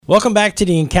Welcome back to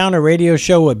the Encounter Radio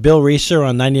Show with Bill Reeser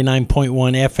on 99.1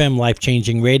 FM,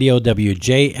 Life-Changing Radio,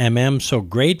 WJMM. So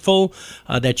grateful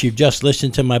that you've just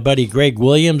listened to my buddy Greg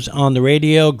Williams on the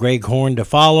radio, Greg Horn to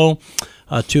follow,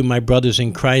 to my brothers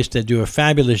in Christ that do a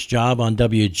fabulous job on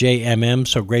WJMM.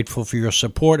 So grateful for your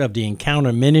support of the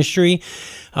Encounter Ministry.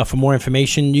 For more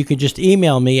information, you can just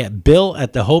email me at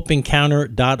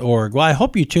bill@thehopeencounter.org. Well, I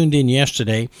hope you tuned in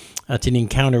yesterday to the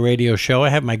Encounter Radio Show. I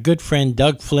have my good friend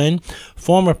Doug Flynn,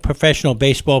 former professional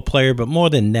baseball player, but more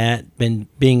than that,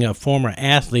 being a former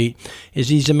athlete,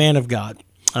 he's a man of God.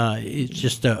 He's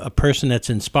just a person that's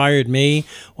inspired me.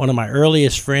 One of my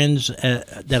earliest friends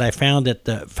that I found at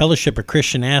the Fellowship of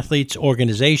Christian Athletes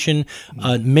organization,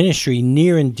 ministry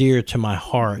near and dear to my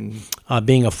heart,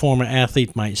 being a former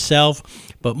athlete myself.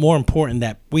 But more important,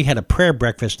 that we had a prayer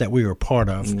breakfast that we were part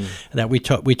of, that we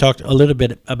talked a little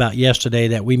bit about yesterday,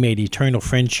 that we made eternal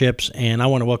friendships. And I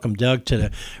want to welcome Doug to the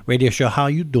radio show. How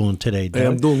you doing today, Doug? Hey,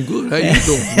 I'm doing good. How you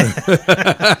doing?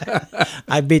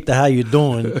 I beat the how you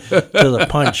doing to the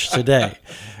punch today.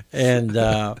 And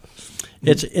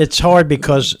it's hard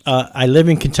because I live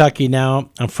in Kentucky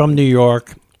now. I'm from New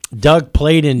York. Doug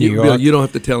played in New York. You don't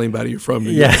have to tell anybody you're from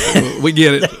New York. We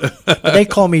get it. They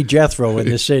call me Jethro in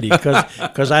the city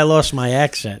because I lost my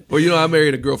accent. Well, I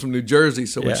married a girl from New Jersey,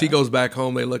 so when she goes back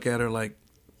home, they look at her like,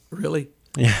 really?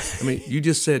 Yeah. I mean, you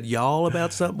just said y'all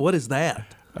about something? What is that?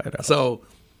 I know. So,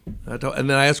 and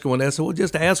then I asked her one day, I said, well,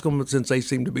 just ask them, since they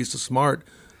seem to be so smart,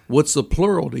 what's the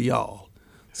plural to y'all?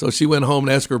 So she went home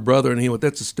and asked her brother, and he went,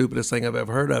 that's the stupidest thing I've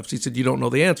ever heard of. She said, you don't know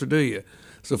the answer, do you?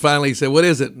 So finally he said, what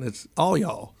is it? And it's all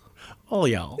y'all. All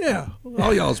y'all. Yeah,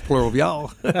 all y'all's plural of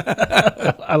y'all.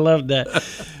 I love that.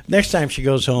 Next time she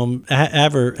goes home,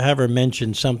 have her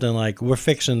mention something like, we're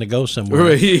fixing to go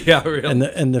somewhere. Yeah, really.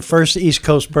 And the first East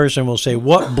Coast person will say,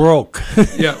 what broke?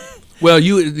 Yeah. Well,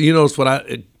 you notice what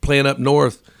playing up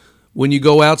north, when you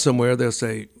go out somewhere, they'll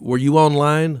say, were you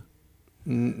online?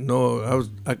 No,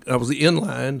 I was in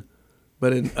line.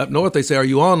 But up north, they say, are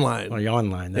you online? Are you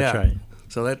online? That's right.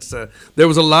 So that's there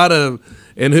was a lot of,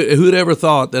 and who'd ever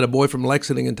thought that a boy from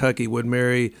Lexington, Kentucky would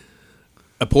marry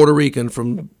a Puerto Rican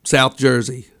from South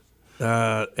Jersey?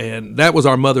 And that was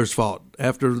our mother's fault.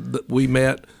 After we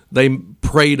met, they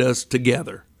prayed us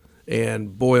together.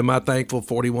 And boy, am I thankful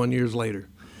 41 years later.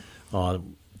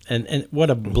 And what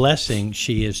a blessing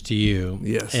she is to you.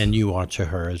 Yes. And you are to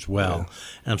her as well. Yeah.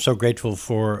 And I'm so grateful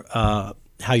for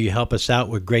how you help us out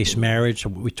with Grace Marriage.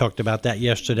 We talked about that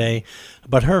yesterday.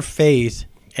 But her faith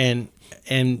and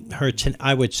her,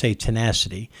 I would say,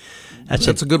 tenacity. That's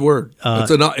a good word.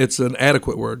 It's an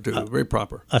adequate word too. Very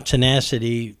proper. A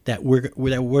tenacity that we're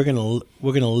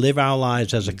gonna live our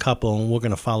lives as a couple, and we're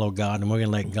gonna follow God, and we're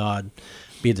gonna let God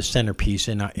be the centerpiece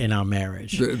in our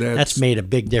marriage. That's made a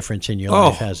big difference in your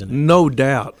life, hasn't it? No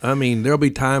doubt. I mean, there'll be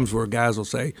times where guys will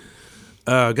say,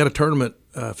 "Got a tournament."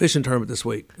 Fishing tournament this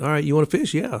week. All right, you want to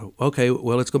fish? Yeah. Okay,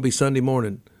 well, it's going to be Sunday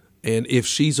morning. And if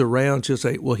she's around, she'll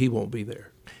say, well, he won't be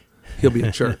there. He'll be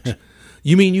at church.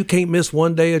 You mean you can't miss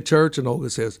one day at church? And Olga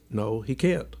says, no, he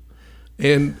can't.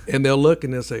 And they'll look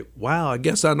and they'll say, wow, I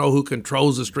guess I know who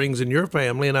controls the strings in your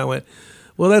family. And I went,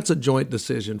 well, that's a joint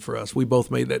decision for us. We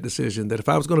both made that decision that if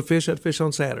I was going to fish, I'd fish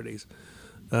on Saturdays.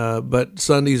 But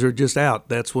Sundays are just out.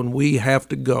 That's when we have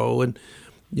to go. And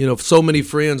so many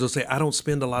friends will say, I don't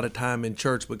spend a lot of time in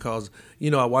church because,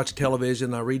 I watch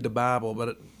television, I read the Bible.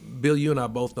 But, Bill, you and I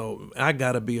both know I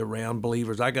got to be around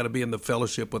believers. I got to be in the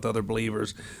fellowship with other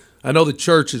believers. I know the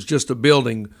church is just a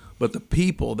building, but the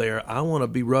people there, I want to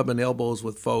be rubbing elbows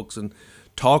with folks and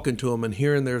talking to them and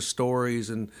hearing their stories.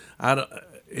 And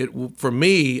for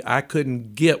me, I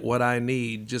couldn't get what I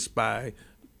need just by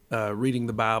reading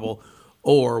the Bible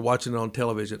or watching it on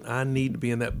television. I need to be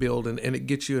in that building, and it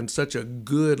gets you in such a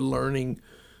good learning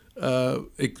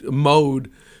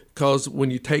mode, because when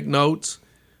you take notes,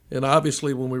 and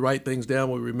obviously when we write things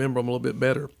down, we remember them a little bit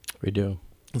better. We do.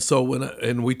 So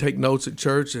when we take notes at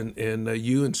church, and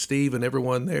you and Steve and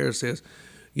everyone there says,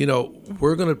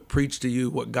 we're going to preach to you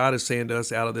what God is saying to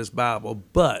us out of this Bible,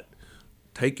 but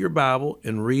take your Bible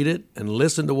and read it and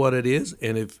listen to what it is,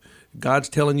 and if God's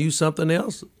telling you something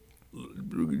else,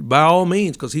 by all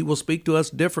means, because he will speak to us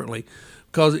differently.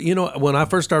 Because, when I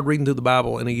first started reading through the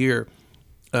Bible in a year,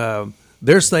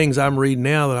 there's things I'm reading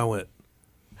now that I went,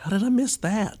 how did I miss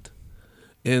that?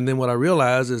 And then what I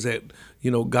realized is that,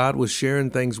 God was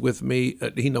sharing things with me.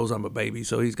 He knows I'm a baby,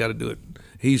 so he's got to do it.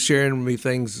 He's sharing with me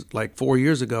things like 4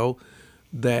 years ago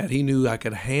that he knew I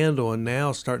could handle, and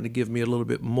now starting to give me a little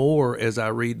bit more as I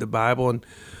read the Bible. And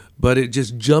but it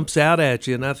just jumps out at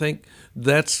you. And I think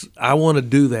I want to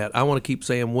do that. I want to keep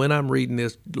saying, when I'm reading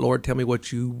this, Lord, tell me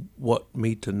what you want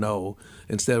me to know,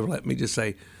 instead of let me just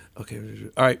say, okay,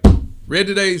 all right, read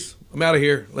today's, I'm out of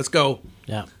here, let's go.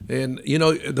 Yeah. And,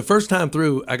 the first time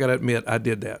through, I got to admit, I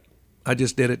did that. I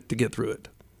just did it to get through it.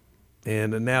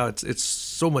 And now it's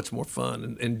so much more fun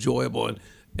and enjoyable and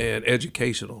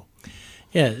educational.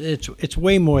 Yeah, it's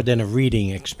way more than a reading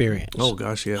experience. Oh,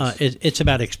 gosh, yes. It's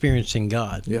about experiencing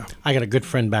God. Yeah. I got a good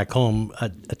friend back home,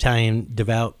 Italian,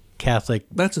 devout, Catholic.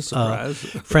 That's a surprise.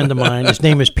 Friend of mine. His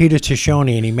name is Peter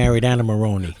Tishoni, and he married Anna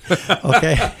Moroni.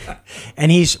 Okay?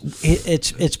 And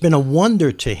it's been a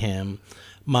wonder to him,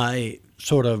 my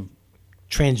sort of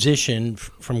transition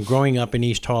from growing up in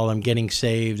East Harlem, getting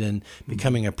saved, and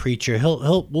becoming a preacher.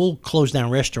 We'll close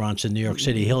down restaurants in New York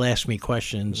City. He'll ask me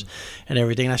questions and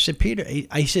everything. And I said, Peter,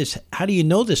 he says, how do you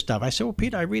know this stuff? I said, well,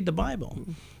 Peter, I read the Bible.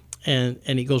 And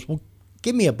he goes, well,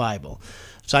 give me a Bible.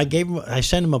 So I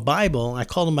sent him a Bible. I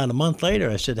called him about a month later.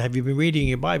 I said, have you been reading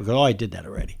your Bible? He goes, oh, I did that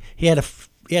already. He had a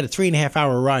 3.5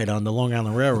 hour ride on the Long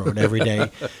Island Railroad every day.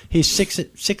 He's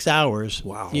 6 hours,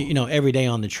 wow, every day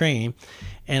on the train.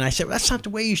 And I said, well, that's not the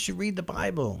way you should read the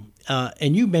Bible.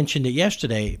 And you mentioned it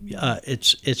yesterday.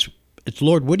 It's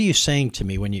Lord, what are you saying to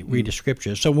me when you read the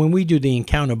scripture? So when we do the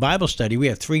Encounter Bible Study, we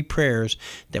have 3 prayers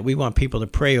that we want people to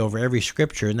pray over every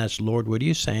scripture, and that's, Lord, what are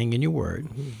you saying in your word?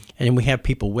 Mm-hmm. And then we have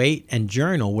people wait and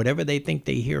journal whatever they think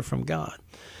they hear from God.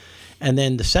 And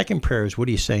then the second prayer is, what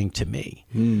are you saying to me?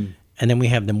 Mm. And then we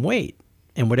have them wait,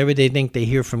 and whatever they think they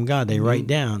hear from God, they write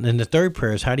down. And the third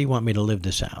prayer is, how do you want me to live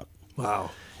this out? Wow.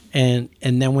 And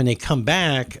then when they come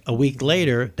back a week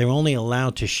later, they're only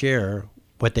allowed to share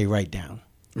what they write down.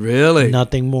 Really?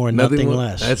 Nothing more, nothing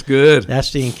less. That's good.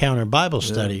 That's the Encounter Bible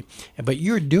Study. Yeah. But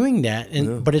you're doing that,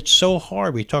 but it's so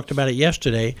hard. We talked about it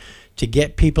yesterday, to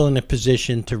get people in a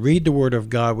position to read the Word of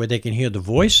God where they can hear the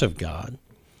voice of God,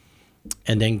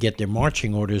 and then get their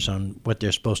marching orders on what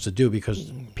they're supposed to do,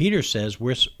 because Peter says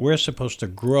we're supposed to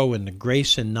grow in the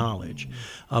grace and knowledge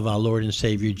of our Lord and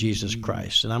Savior Jesus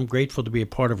Christ. And I'm grateful to be a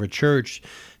part of a church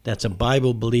that's a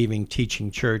Bible-believing, teaching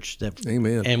church.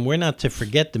 Amen. And we're not to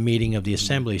forget the meeting of the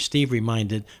assembly. Steve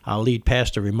our lead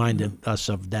pastor reminded us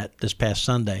of that this past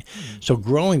Sunday. So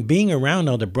being around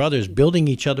other brothers, building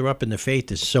each other up in the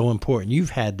faith is so important. You've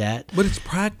had that. But it's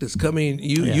practice. I mean,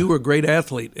 you were a great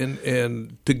athlete,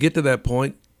 and to get to that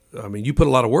point, I mean, you put a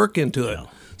lot of work into it. Yeah.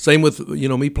 Same with,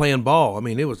 me playing ball. I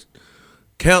mean, it was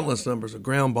countless numbers of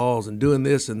ground balls and doing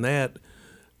this and that.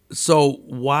 So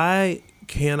why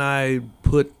can I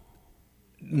put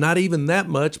not even that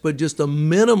much, but just a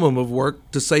minimum of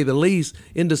work, to say the least,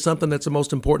 into something that's the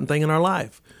most important thing in our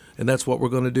life? And that's what we're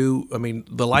going to do. I mean,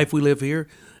 the life we live here,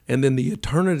 and then the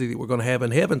eternity that we're going to have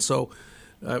in heaven. So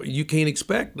you can't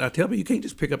expect, I tell you, you can't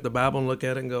just pick up the Bible and look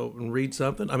at it and go and read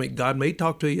something. I mean, God may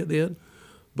talk to you then,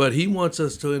 but he wants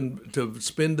us to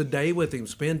spend the day with him,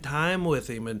 spend time with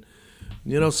him. And,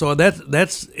 so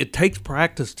that's it takes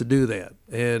practice to do that.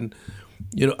 And,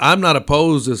 I'm not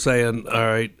opposed to saying, all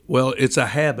right, well, it's a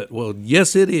habit. Well,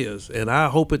 yes, it is. And I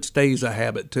hope it stays a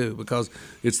habit too, because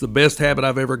it's the best habit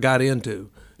I've ever got into.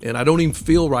 And I don't even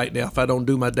feel right now if I don't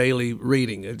do my daily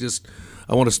reading.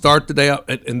 I want to start the day out.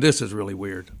 And this is really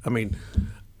weird. I mean,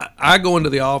 I go into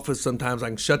the office sometimes, I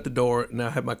can shut the door and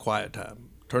I have my quiet time,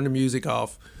 turn the music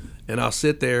off, and I'll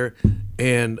sit there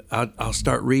and I'll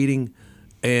start reading.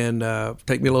 And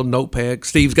take me a little notepad.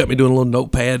 Steve's got me doing a little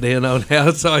notepad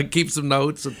now, so I keep some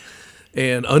notes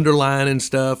and underlining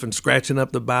stuff and scratching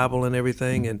up the Bible and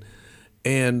everything.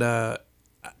 And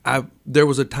there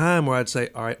was a time where I'd say,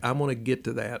 all right, I'm going to get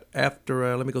to that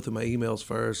after. Let me go through my emails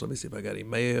first. Let me see if I got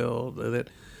email.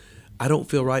 I don't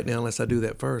feel right now unless I do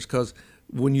that first, because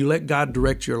when you let God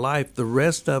direct your life, the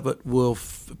rest of it will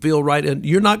feel right. And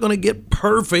you're not going to get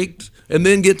perfect and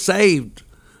then get saved.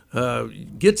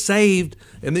 Get saved,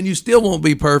 and then you still won't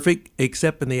be perfect,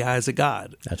 except in the eyes of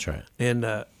God. That's right. And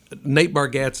Nate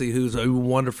Bargatze, who's a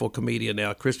wonderful comedian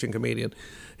now, a Christian comedian,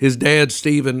 his dad,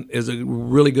 Stephen, is a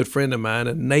really good friend of mine,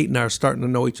 and Nate and I are starting to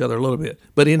know each other a little bit.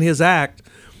 But in his act,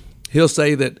 he'll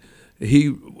say that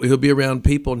he'll be around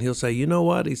people, and he'll say, you know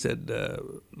what? He said, a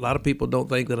lot of people don't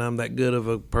think that I'm that good of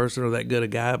a person or that good a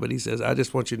guy, but he says, I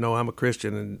just want you to know I'm a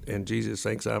Christian, and Jesus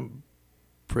thinks I'm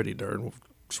pretty darn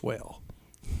swell.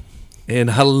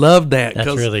 And I love that. That's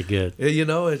really good.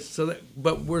 It's so that,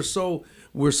 but we're so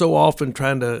often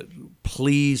trying to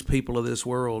please people of this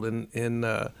world, and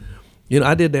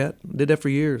I did that for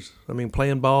years. I mean,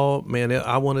 playing ball, man,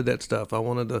 I wanted that stuff. I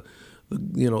wanted the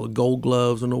Gold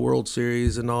Gloves and the World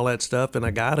Series and all that stuff, and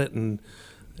I got it, and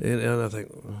I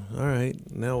think, all right,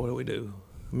 now what do we do?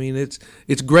 I mean,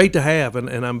 it's great to have,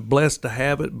 and I'm blessed to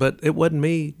have it, but it wasn't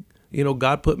me. You know,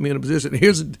 God put me in a position.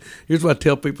 Here's what I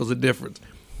tell people is the difference.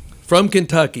 From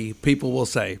Kentucky, people will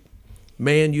say,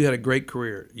 man, you had a great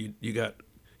career. You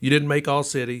didn't make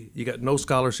All-City. You got no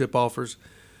scholarship offers.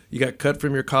 You got cut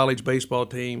from your college baseball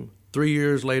team. 3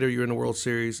 years later, you're in the World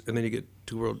Series, and then you get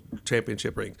 2 World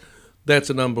Championship rings. That's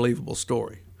an unbelievable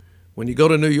story. When you go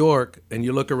to New York and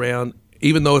you look around,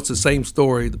 even though it's the same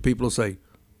story, the people will say,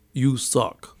 you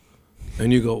suck.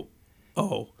 And you go,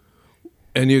 oh.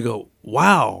 And you go,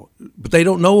 wow. But they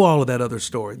don't know all of that other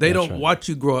story. They don't watch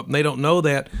you grow up, and they don't know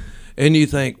that. And you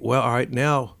think, well, all right,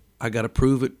 now I got to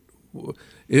prove it.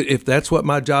 If that's what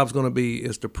my job's going to be,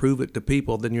 is to prove it to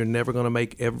people, then you're never going to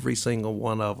make every single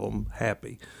one of them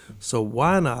happy. So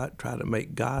why not try to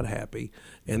make God happy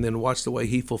and then watch the way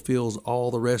he fulfills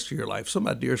all the rest of your life? Some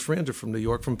of my dearest friends are from New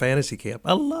York, from Fantasy Camp.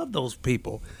 I love those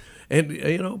people. And,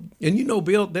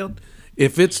 Bill,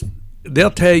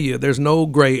 they'll tell you there's no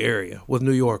gray area with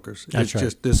New Yorkers. It's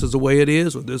just this is the way it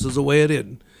is or this is the way it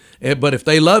isn't. But if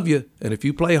they love you and if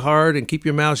you play hard and keep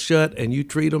your mouth shut and you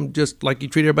treat them just like you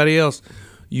treat everybody else,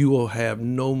 you will have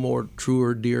no more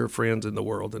truer, dear friends in the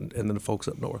world than the folks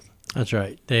up north. That's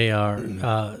right. They are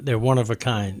they're one of a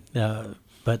kind.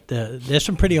 But there's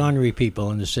some pretty ornery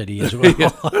people in the city as well. Yeah,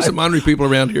 there's some ornery people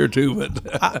around here, too.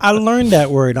 But I learned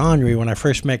that word, ornery, when I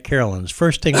first met Carolyn.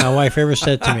 First thing my wife ever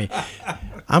said to me,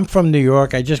 I'm from New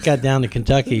York. I just got down to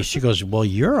Kentucky. She goes, well,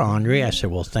 you're ornery. I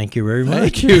said, well, thank you very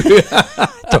much. Thank you.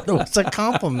 I thought it was a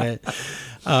compliment.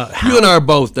 You and I are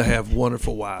both to have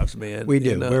wonderful wives, man. We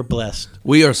do. We're blessed.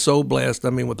 We are so blessed. I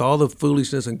mean, with all the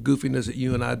foolishness and goofiness that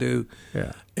you and I do.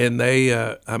 Yeah. And they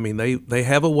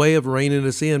have a way of reining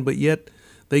us in, but yet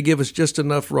they give us just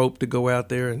enough rope to go out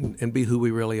there and be who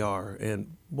we really are.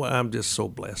 And well, I'm just so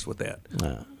blessed with that.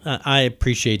 I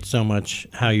appreciate so much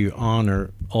how you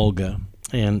honor Olga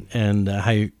and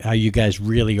how you guys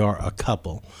really are a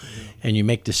couple. And you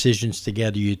make decisions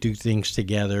together, you do things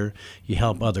together, you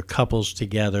help other couples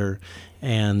together.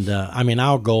 And,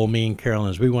 our goal, me and Carolyn,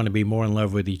 is we want to be more in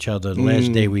love with each other the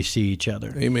last day we see each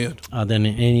other. Amen. Than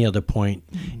at any other point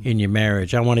in your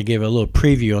marriage. I want to give a little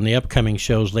preview on the upcoming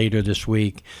shows later this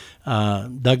week.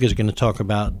 Doug is going to talk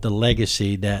about the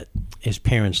legacy that his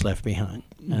parents left behind.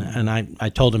 And I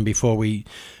told him before we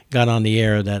got on the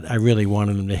air that I really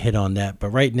wanted him to hit on that.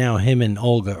 But right now, him and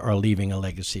Olga are leaving a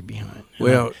legacy behind.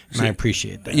 I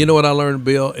appreciate that. You know what I learned,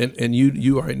 Bill, and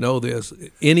you already know this.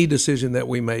 Any decision that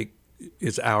we make,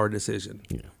 it's our decision.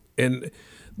 Yeah. And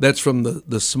that's from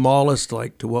the smallest,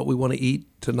 like to what we want to eat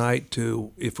tonight,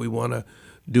 to if we want to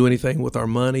do anything with our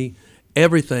money.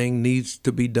 Everything needs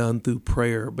to be done through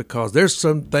prayer, because there's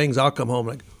some things I'll come home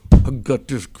like, I've got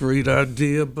this great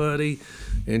idea, buddy.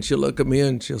 And she'll look at me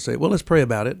and she'll say, well, let's pray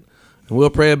about it. And we'll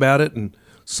pray about it. And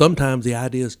sometimes the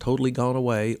idea is totally gone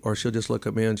away, or she'll just look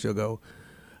at me and she'll go,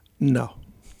 no.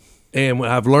 And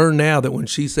I've learned now that when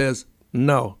she says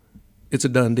no, it's a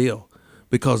done deal,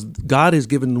 because God has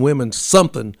given women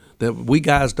something that we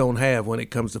guys don't have when it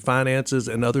comes to finances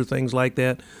and other things like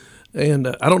that. And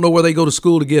I don't know where they go to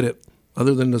school to get it,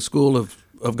 other than the school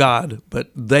of God,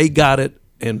 but they got it.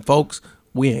 And folks,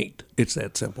 we ain't. It's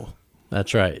that simple.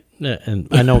 That's right. And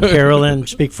I know Carolyn,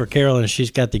 speak for Carolyn,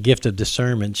 she's got the gift of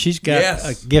discernment. She's got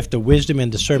a gift of wisdom and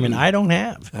discernment I don't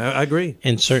have. I agree.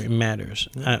 In certain matters.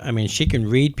 She can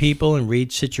read people and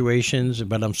read situations,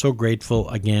 but I'm so grateful,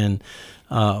 again,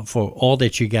 for all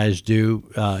that you guys do.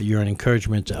 You're an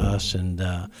encouragement to us,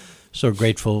 and so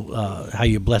grateful how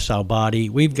you bless our body.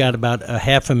 We've got about a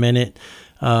half a minute.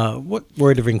 What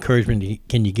word of encouragement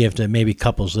can you give to maybe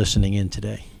couples listening in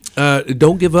today?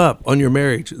 Don't give up on your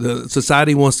marriage. The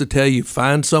society wants to tell you,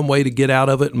 find some way to get out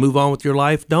of it and move on with your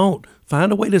life. Don't.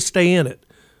 Find a way to stay in it.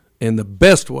 And the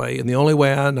best way, and the only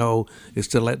way I know, is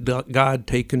to let God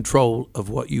take control of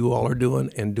what you all are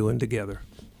doing and doing together.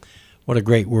 What a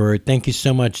great word. Thank you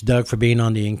so much, Doug, for being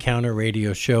on the Encounter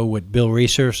Radio Show with Bill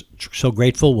Reeser. So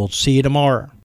grateful. We'll see you tomorrow.